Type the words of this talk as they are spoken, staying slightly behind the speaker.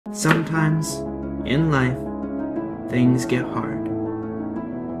Sometimes, in life, things get hard.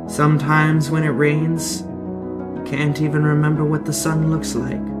 Sometimes when it rains, you can't even remember what the sun looks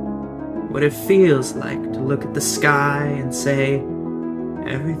like, what it feels like to look at the sky and say,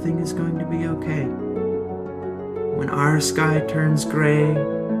 everything is going to be okay. When our sky turns gray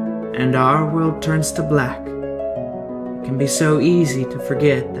and our world turns to black, it can be so easy to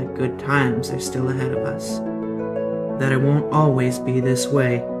forget that good times are still ahead of us, that it won't always be this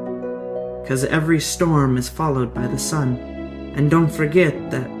way. 'Cause every storm is followed by the sun. And don't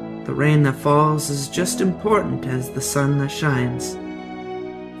forget that the rain that falls is just important as the sun that shines.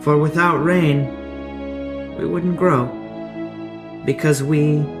 For without rain, we wouldn't grow. Because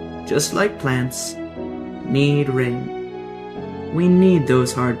we, just like plants, need rain. We need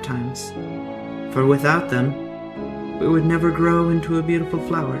those hard times. For without them, we would never grow into a beautiful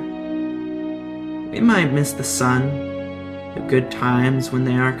flower. We might miss the sun, the good times when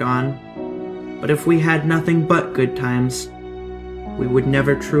they are gone. But if we had nothing but good times, we would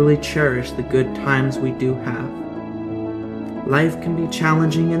never truly cherish the good times we do have. Life can be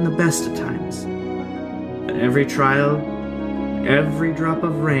challenging in the best of times, but every trial, every drop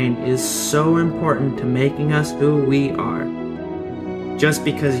of rain is so important to making us who we are. Just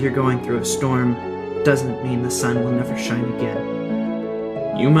because you're going through a storm doesn't mean the sun will never shine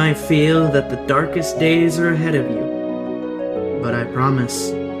again. You might feel that the darkest days are ahead of you, but I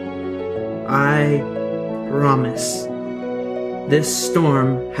promise, this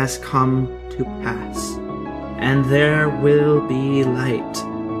storm has come to pass, and there will be light.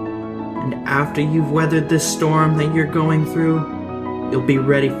 And after you've weathered this storm that you're going through, you'll be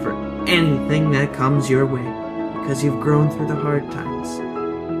ready for anything that comes your way, because you've grown through the hard times.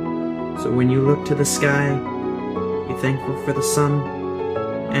 So when you look to the sky, be thankful for the sun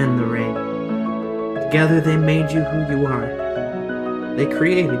and the rain. Together they made you who you are. They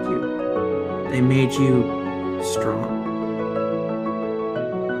created you. They made you strong.